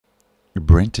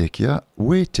BrenTech here,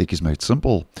 where tech is made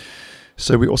simple.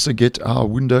 So we also get our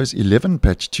Windows 11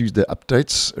 Patch Tuesday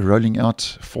updates rolling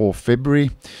out for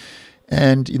February.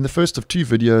 And in the first of two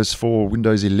videos for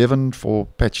Windows 11 for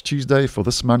Patch Tuesday for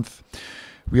this month,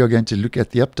 we are going to look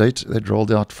at the update that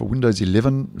rolled out for Windows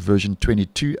 11 version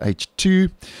 22H2,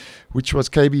 which was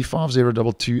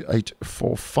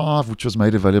KB5022845, which was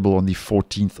made available on the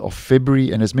 14th of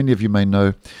February. And as many of you may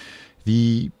know,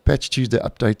 the Patch Tuesday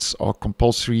updates are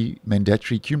compulsory,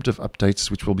 mandatory, cumulative updates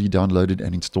which will be downloaded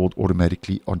and installed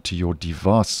automatically onto your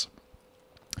device.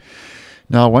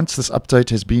 Now, once this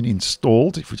update has been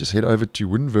installed, if we just head over to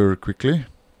WinVer quickly,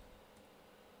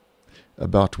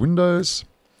 about Windows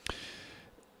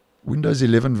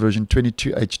 11 version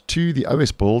 22H2, the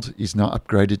OS build is now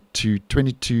upgraded to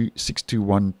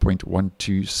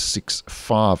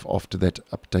 22621.1265 after that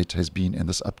update has been, and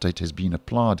this update has been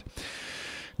applied.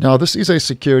 Now, this is a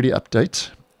security update,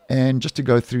 and just to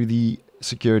go through the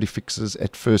security fixes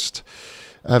at first,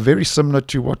 very similar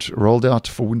to what rolled out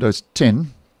for Windows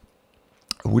 10.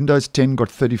 Windows 10 got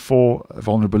 34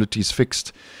 vulnerabilities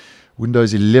fixed.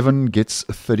 Windows 11 gets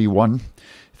 31.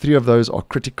 3 of those are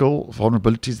critical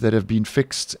vulnerabilities that have been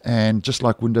fixed, and just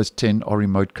like Windows 10 are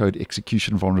remote code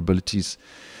execution vulnerabilities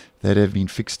that have been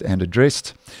fixed and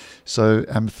addressed. So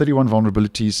 31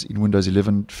 vulnerabilities in Windows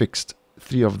 11 fixed,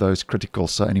 3 of those critical.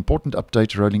 So an important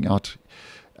update rolling out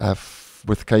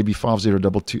with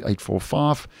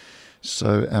KB5022845.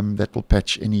 So that will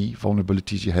patch any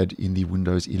vulnerabilities you had in the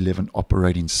Windows 11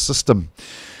 operating system.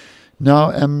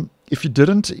 Now, if you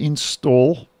didn't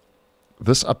install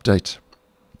this update,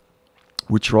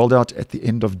 which rolled out at the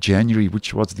end of January,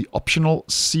 which was the optional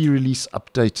C release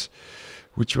update,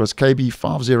 which was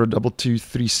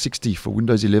KB5022360 for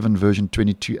Windows 11 version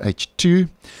 22H2,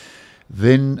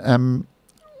 then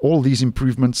all these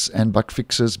improvements and bug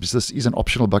fixes, because this is an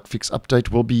optional bug fix update,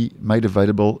 will be made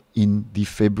available in the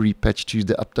February Patch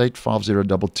Tuesday update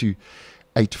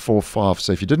 5022845.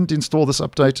 So if you didn't install this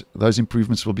update, those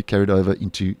improvements will be carried over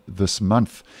into this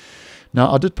month.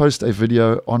 Now, I did post a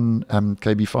video on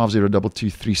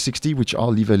KB5022360, which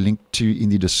I'll leave a link to in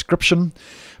the description.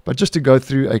 But just to go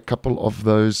through a couple of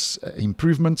those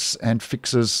improvements and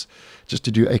fixes, just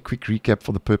to do a quick recap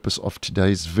for the purpose of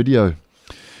today's video.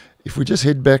 If we just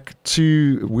head back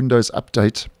to Windows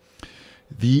Update,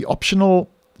 the optional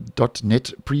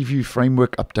 .NET Preview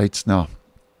Framework updates now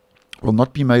will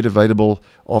not be made available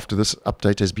after this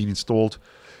update has been installed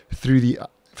through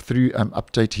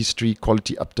update history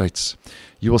quality updates.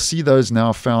 You will see those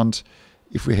now found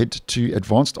if we head to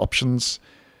advanced options,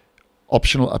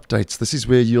 optional updates. This is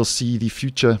where you'll see the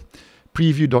future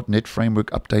preview.NET framework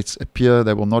updates appear.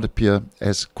 They will not appear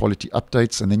as quality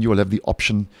updates, and then you will have the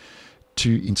option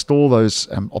to install those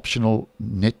optional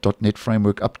 .NET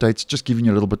framework updates, just giving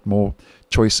you a little bit more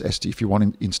choice as to if you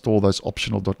want to install those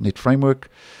optional .NET framework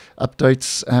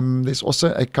updates. There's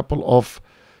also a couple of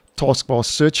taskbar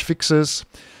search fixes.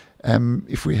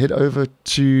 If we head over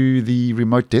to the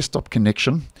remote desktop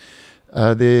connection,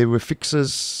 there were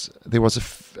fixes. There was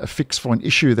a fix for an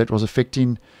issue that was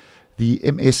affecting the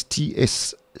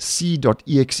mstsc.exe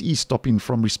stopping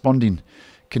from responding,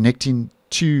 connecting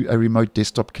to a remote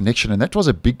desktop connection, and that was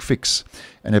a big fix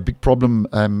and a big problem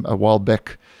a while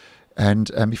back.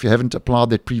 And if you haven't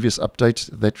applied that previous update,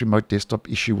 that remote desktop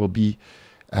issue will be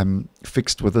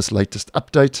fixed with this latest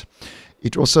update.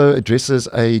 It also addresses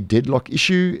a deadlock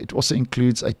issue. It also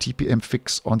includes a TPM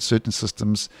fix on certain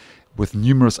systems, with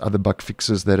numerous other bug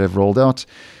fixes that have rolled out.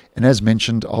 And as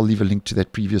mentioned, I'll leave a link to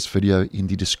that previous video in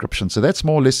the description. So that's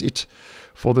more or less it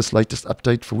for this latest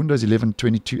update for Windows 11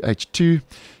 22H2,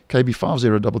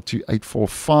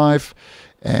 KB5022845.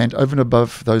 And over and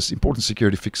above those important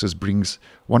security fixes brings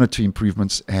 1 or 2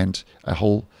 improvements and a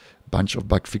whole bunch of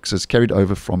bug fixes carried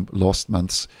over from last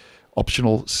month's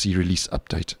optional C release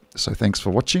update. So thanks for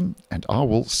watching, and I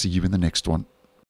will see you in the next one.